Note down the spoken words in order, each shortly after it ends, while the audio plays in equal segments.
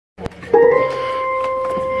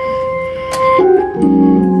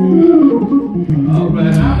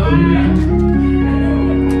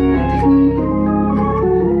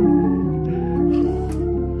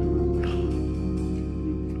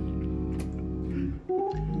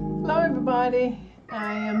Hello, everybody.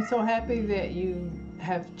 I am so happy that you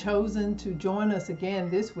have chosen to join us again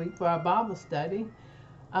this week for our Bible study.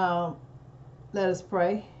 Um, Let us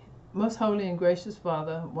pray. Most holy and gracious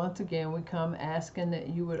Father, once again we come asking that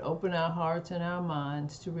you would open our hearts and our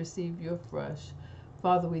minds to receive your fresh.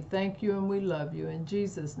 Father, we thank you and we love you. In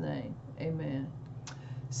Jesus' name, amen.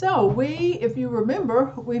 So if you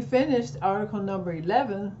remember, we finished article number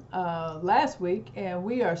 11 last week, and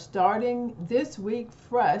we are starting this week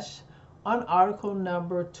fresh on article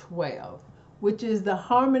number 12, which is the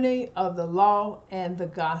harmony of the law and the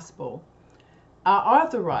gospel. Our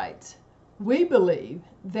author writes, "We believe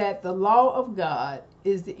that the law of God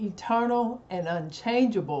is the eternal and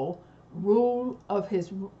unchangeable rule of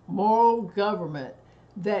his moral government,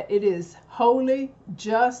 that it is holy,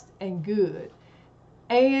 just, and good,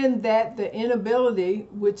 and that the inability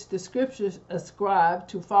which the scriptures ascribe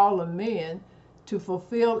to fallen men to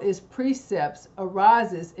fulfill its precepts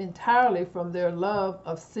arises entirely from their love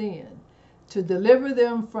of sin, to deliver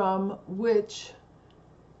them from which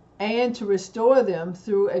and to restore them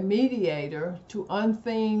through a mediator to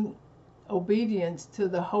unfeigned obedience to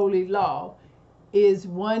the holy law is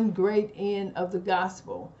one great end of the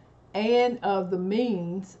gospel and of the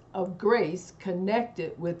means of grace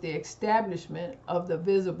connected with the establishment of the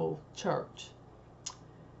visible church."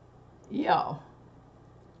 Y'all,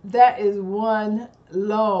 that is one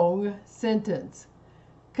long sentence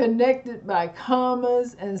connected by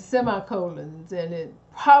commas and semicolons, and it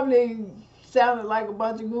probably sounded like a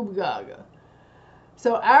bunch of gooba gaga.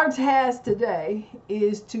 So our task today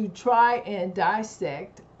is to try and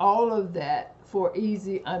dissect all of that for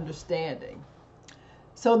easy understanding.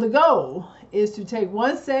 So the goal is to take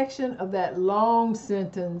one section of that long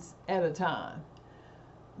sentence at a time.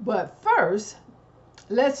 But first,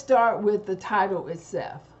 let's start with the title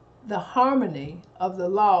itself, the harmony of the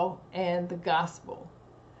law and the gospel.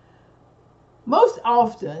 Most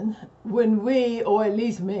often, when we, or at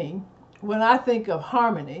least me, when I think of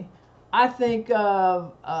harmony, I think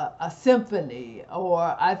of a symphony,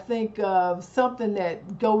 or I think of something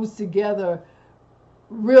that goes together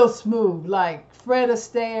real smooth, like Fred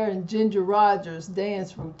Astaire and Ginger Rogers'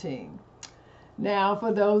 dance routine. Now,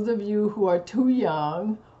 for those of you who are too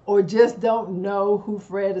young or just don't know who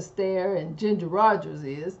Fred Astaire and Ginger Rogers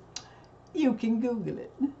is, you can Google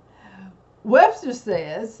it. Webster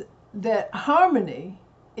says that harmony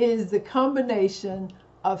is the combination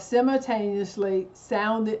of simultaneously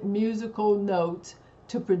sounded musical notes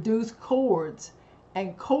to produce chords,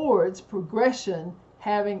 and chords progression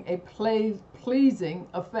having a pleasing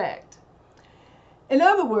effect. In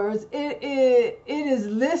other words, it is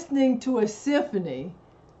listening to a symphony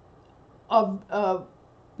of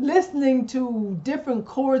listening to different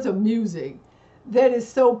chords of music that is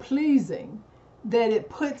so pleasing that it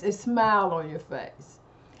puts a smile on your face.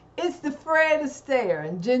 It's the Fred Astaire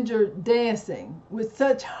and Ginger dancing with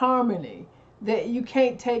such harmony that you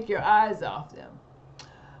can't take your eyes off them.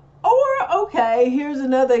 Or, okay, here's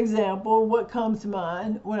another example of what comes to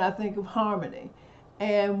mind when I think of harmony,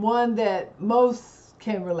 and one that most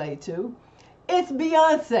can relate to. It's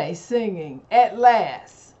Beyonce singing "At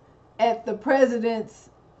Last" at the President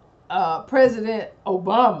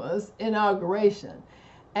Obama's inauguration,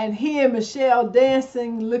 and he and Michelle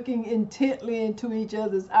dancing, looking intently into each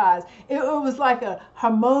other's eyes. It was like a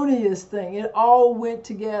harmonious thing. It all went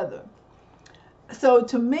together. So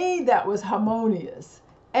to me, that was harmonious.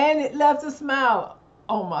 And it left a smile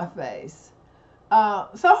on my face. So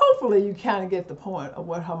hopefully you kind of get the point of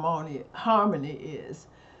what harmony is.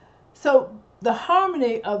 So the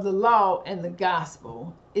harmony of the law and the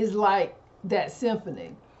gospel is like that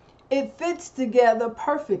symphony. It fits together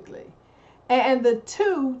perfectly, and the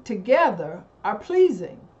two together are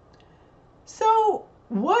pleasing. So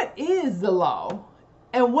what is the law,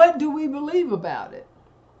 and what do we believe about it?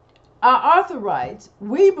 Our author writes,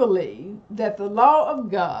 "We believe that the law of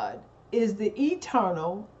God is the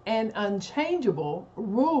eternal and unchangeable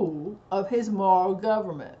rule of his moral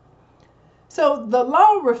government." So the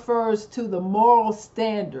law refers to the moral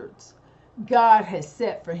standards God has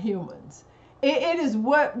set for humans. It is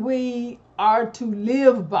what we are to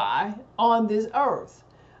live by on this earth.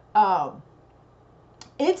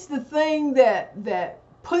 It's the thing that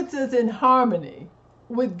puts us in harmony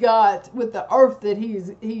with God, with the earth that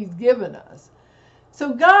He's given us.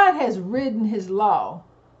 So God has written His law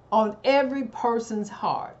on every person's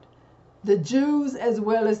heart, the Jews as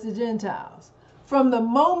well as the Gentiles. From the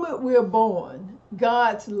moment we're born,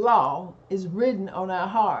 God's law is written on our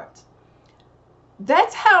hearts.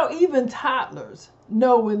 That's how even toddlers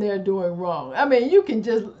know when they're doing wrong. I mean,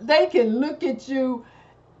 they can look at you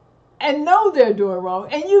and know they're doing wrong,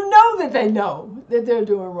 and you know that they know that they're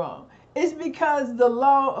doing wrong. It's because the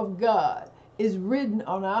law of God is written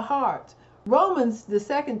on our hearts. Romans, the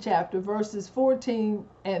 2nd chapter, verses 14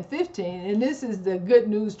 and 15, and this is the Good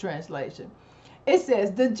News translation. It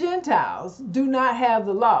says, the Gentiles do not have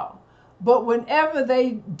the law, but whenever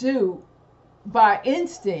they do by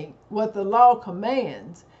instinct what the law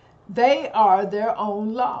commands, they are their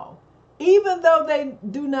own law. Even though they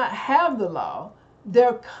do not have the law,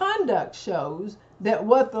 their conduct shows that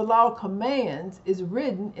what the law commands is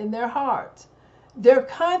written in their hearts. Their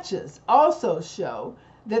conscience also show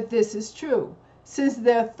that this is true, since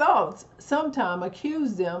their thoughts sometimes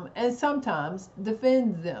accuse them and sometimes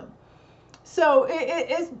defend them. So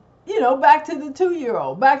it's, back to the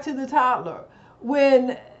 2-year-old, back to the toddler.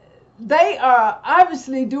 When they are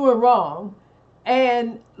obviously doing wrong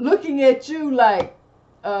and looking at you like,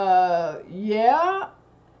 yeah,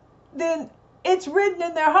 then it's written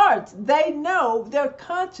in their hearts. They know, their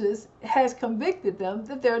conscience has convicted them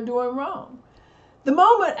that they're doing wrong. The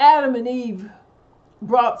moment Adam and Eve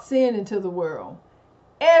brought sin into the world,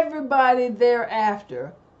 everybody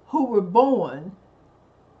thereafter who was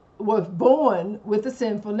born with a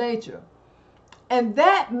sinful nature. And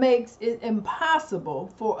that makes it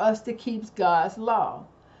impossible for us to keep God's law.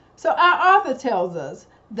 So our author tells us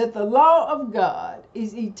that the law of God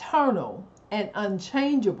is eternal and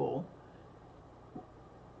unchangeable,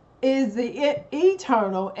 is the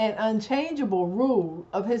eternal and unchangeable rule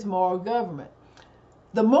of his moral government.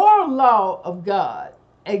 The moral law of God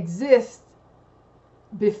exists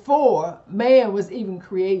before man was even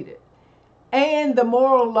created, and the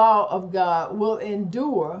moral law of God will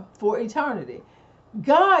endure for eternity.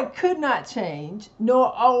 God could not change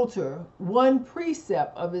nor alter one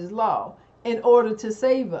precept of his law in order to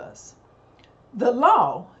save us. The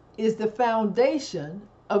law is the foundation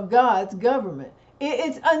of God's government.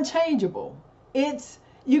 It's unchangeable.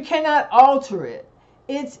 You cannot alter it.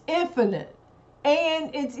 It's infinite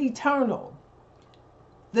and it's eternal.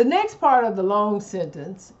 The next part of the long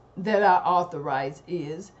sentence that our author writes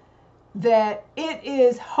is that it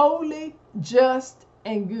is holy, just,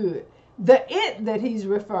 and good. The it that he's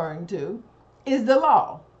referring to is the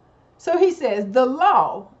law. So he says the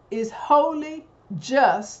law is holy,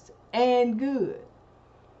 just, and good.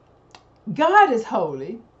 God is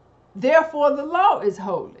holy, therefore the law is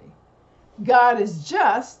holy. God is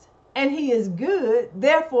just, and he is good,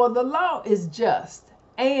 therefore the law is just,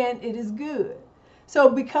 and it is good. So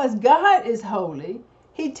because God is holy,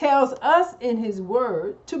 he tells us in his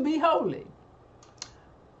word to be holy.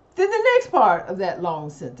 Then the next part of that long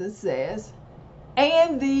sentence says,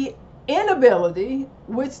 and the inability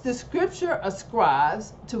which the scripture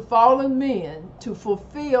ascribes to fallen men to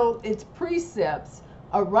fulfill its precepts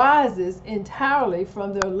arises entirely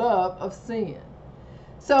from their love of sin.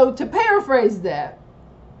 So to paraphrase that,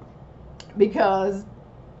 because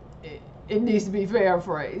it needs to be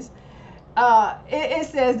paraphrased, it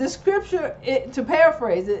says the scripture, to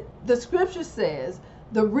paraphrase it, the scripture says,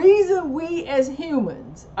 the reason we as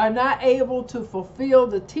humans are not able to fulfill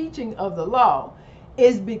the teaching of the law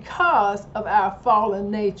is because of our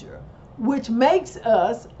fallen nature, which makes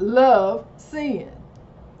us love sin.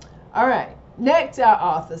 All right, next our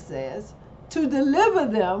author says, to deliver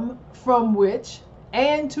them from which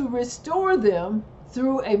and to restore them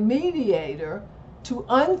through a mediator to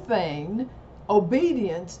unfeigned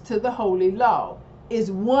obedience to the holy law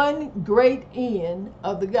is one great end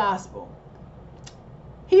of the gospel.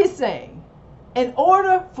 He is saying, in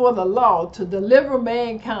order for the law to deliver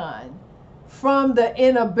mankind from the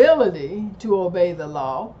inability to obey the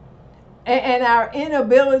law, and our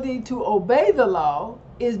inability to obey the law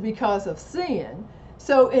is because of sin,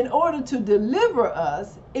 so in order to deliver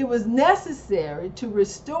us, it was necessary to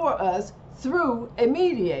restore us through a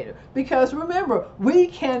mediator. Because remember, we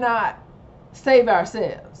cannot save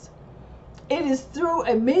ourselves. It is through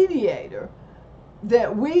a mediator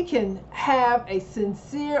that we can have a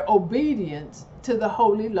sincere obedience to the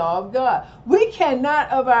holy law of God. We cannot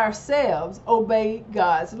of ourselves obey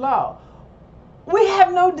God's law. We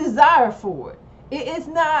have no desire for it. It's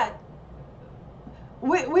not,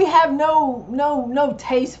 we have no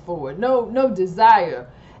taste for it, no desire.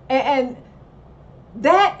 And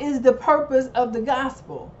that is the purpose of the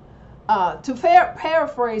gospel. To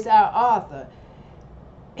paraphrase our author,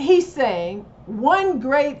 he's saying one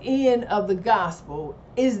great end of the gospel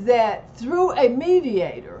is that through a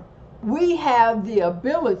mediator, we have the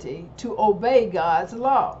ability to obey God's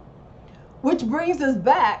law, which brings us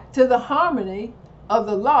back to the harmony of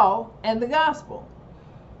the law and the gospel.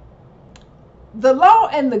 The law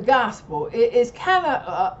and the gospel is kind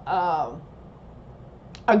of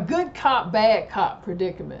a good cop, bad cop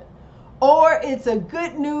predicament. or it's a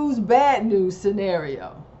good news, bad news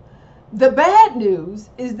scenario. The bad news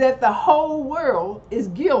is that the whole world is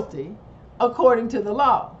guilty according to the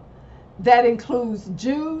law. That includes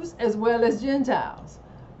Jews as well as Gentiles.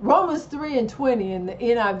 Romans 3:20 in the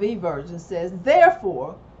NIV version says,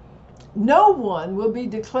 therefore, no one will be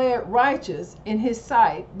declared righteous in his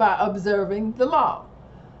sight by observing the law.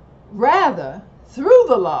 Rather, through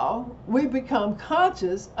the law, we become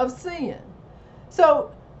conscious of sin.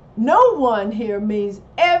 So, no one here means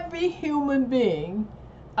every human being,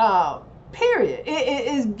 period, it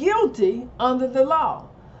is guilty under the law.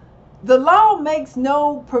 The law makes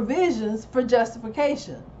no provisions for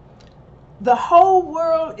justification. The whole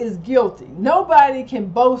world is guilty. Nobody can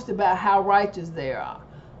boast about how righteous they are.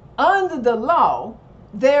 Under the law,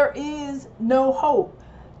 there is no hope.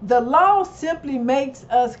 The law simply makes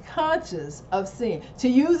us conscious of sin. To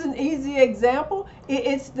use an easy example,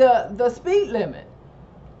 it's the speed limit.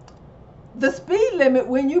 The speed limit,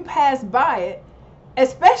 when you pass by it,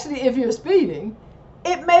 especially if you're speeding,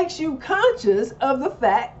 it makes you conscious of the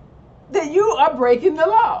fact that you are breaking the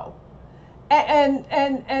law. And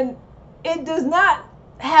it does not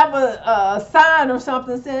have a sign or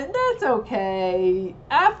something saying, that's okay,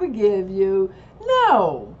 I forgive you.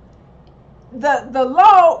 No. The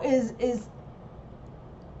law is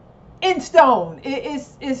in stone.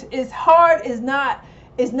 It's hard, it's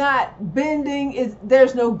not bending,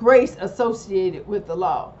 there's no grace associated with the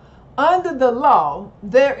law. Under the law,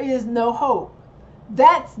 there is no hope.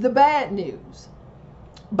 That's the bad news.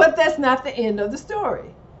 But that's not the end of the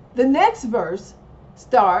story. The next verse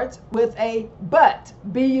starts with a but,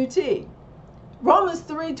 B-U-T. Romans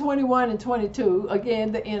 3:21 and 22,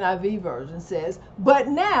 again the NIV version says, but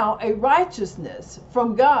now a righteousness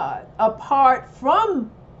from God apart from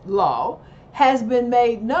law has been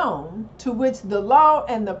made known, to which the law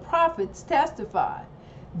and the prophets testify.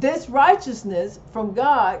 This righteousness from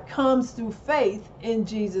God comes through faith in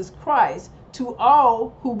Jesus Christ to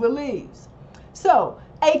all who believes. So,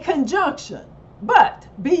 a conjunction, but,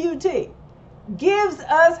 B-U-T, gives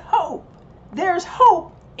us hope. There's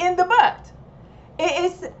hope in the but.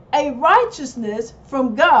 It's a righteousness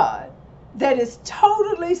from God that is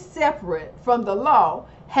totally separate from the law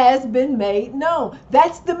has been made known.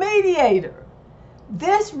 That's the mediator.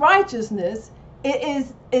 This righteousness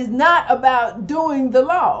is not about doing the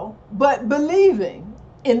law, but believing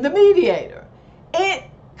in the mediator. It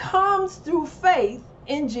comes through faith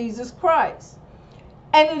in Jesus Christ.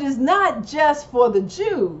 And it is not just for the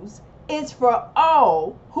Jews, it's for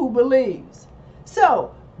all who believes.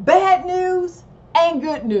 So, bad news and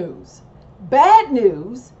good news. Bad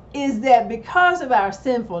news is that because of our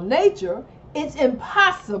sinful nature, it's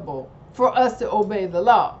impossible for us to obey the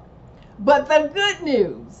law. But the good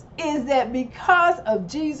news is that because of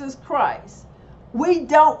Jesus Christ, we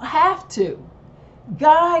don't have to.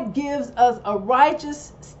 God gives us a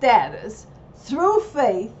righteous status through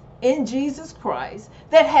faith in Jesus Christ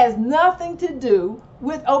that has nothing to do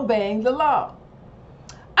with obeying the law.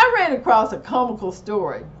 I ran across a comical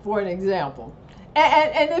story for an example,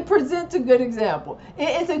 and it presents a good example.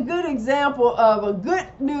 It's a good example of a good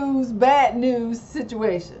news, bad news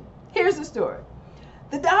situation. Here's the story.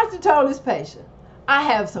 The doctor told his patient, I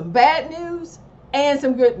have some bad news and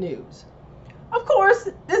some good news. Of course,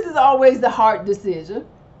 this is always the hard decision.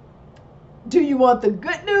 Do you want the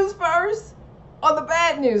good news first or the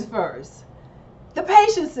bad news first? The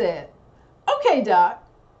patient said, okay, doc,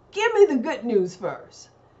 give me the good news first.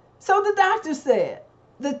 So the doctor said,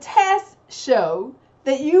 the tests show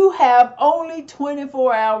that you have only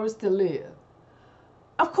 24 hours to live.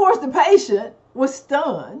 Of course, the patient was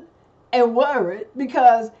stunned and worried,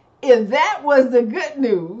 because if that was the good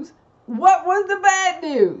news, what was the bad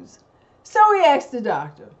news? So he asked the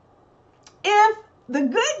doctor, if the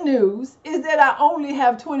good news is that I only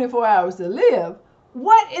have 24 hours to live,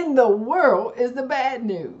 what in the world is the bad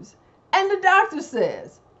news? And the doctor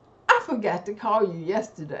says, I forgot to call you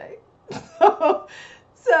yesterday.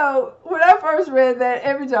 So when I first read that,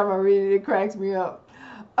 every time I read it, it cracks me up.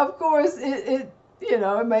 Of course, it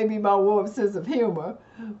may be my warped sense of humor,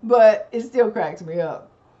 but it still cracks me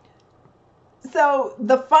up. So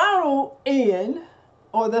the final end,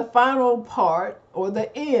 or the final part, or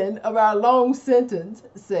the end of our long sentence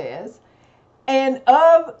says, and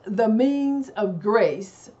of the means of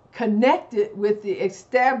grace connected with the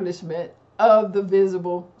establishment of the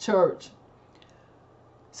visible church.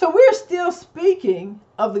 So we're still speaking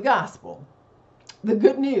of the gospel, the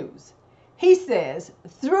good news. He says,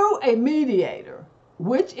 through a mediator,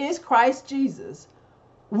 which is Christ Jesus,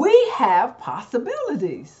 we have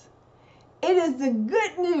possibilities. It is the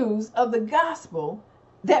good news of the gospel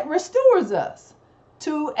that restores us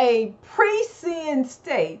to a pre-sin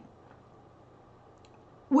state,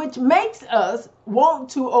 which makes us want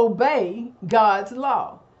to obey God's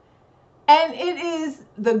law. And it is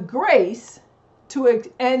the grace to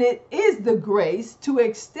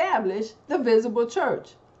establish the visible church.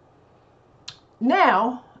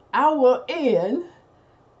 Now, I will end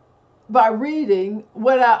by reading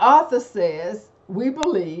what our author says we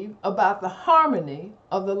believe about the harmony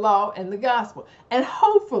of the law and the gospel. And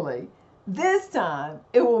hopefully, this time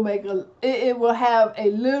it will have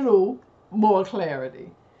a little more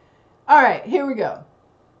clarity. All right, here we go.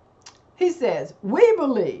 He says, we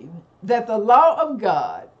believe that the law of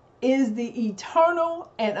God is the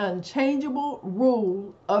eternal and unchangeable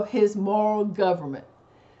rule of his moral government,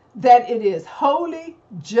 that it is holy,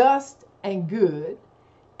 just, and good,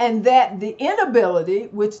 and that the inability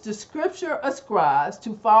which the scripture ascribes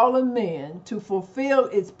to fallen men to fulfill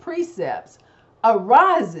its precepts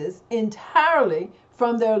arises entirely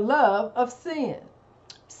from their love of sin.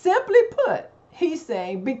 Simply put, he's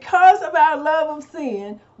saying, because of our love of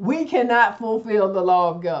sin, we cannot fulfill the law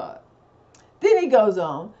of God. Then he goes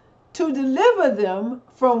on, to deliver them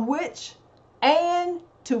from which and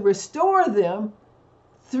to restore them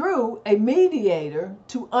through a mediator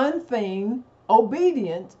to unfeigned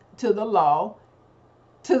obedience to the law,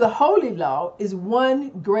 to the holy law, is one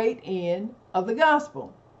great end of the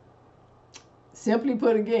gospel. Simply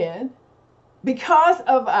put again, because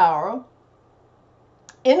of our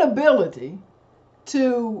inability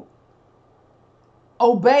to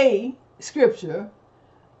obey Scripture,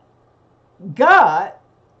 God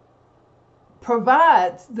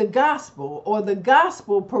provides the gospel, or the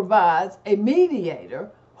gospel provides a mediator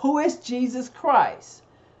who is Jesus Christ,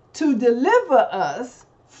 to deliver us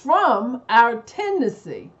from our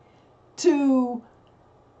tendency to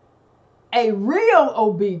a real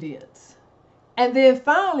obedience. And then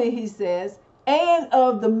finally he says, and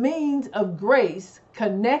of the means of grace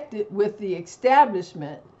connected with the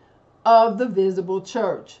establishment of the visible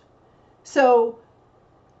church. So,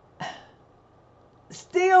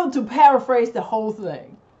 still to paraphrase the whole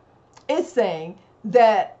thing, it's saying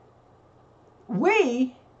that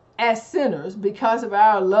we as sinners, because of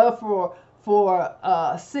our love for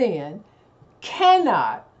sin,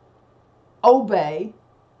 cannot obey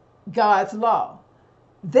God's law.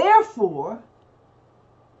 Therefore,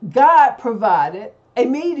 God provided a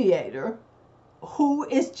mediator who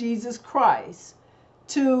is Jesus Christ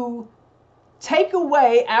to take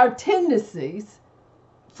away our tendencies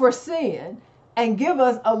for sin and give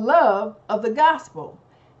us a love of the gospel.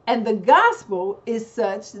 And the gospel is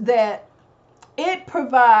such that it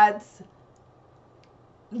provides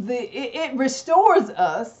it restores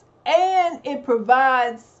us, and it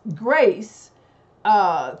provides grace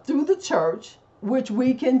through the church, which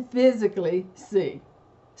we can physically see.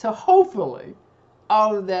 So hopefully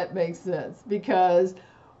all of that makes sense, because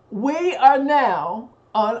we are now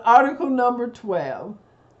on article number 12,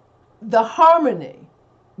 the harmony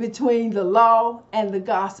between the law and the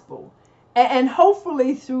gospel. And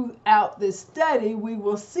hopefully throughout this study, we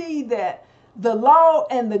will see that the law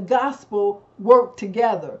and the gospel work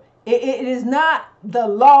together. It is not the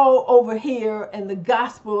law over here and the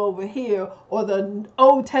gospel over here, or the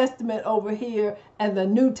Old Testament over here and the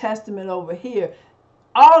New Testament over here.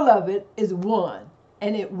 All of it is one,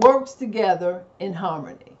 and it works together in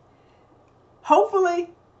harmony. Hopefully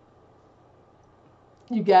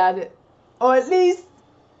you got it, or at least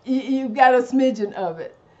you got a smidgen of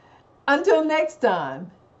it. Until next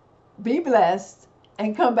time, be blessed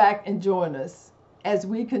and come back and join us as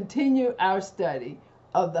we continue our study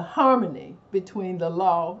of the harmony between the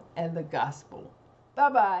law and the gospel.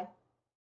 Bye-bye.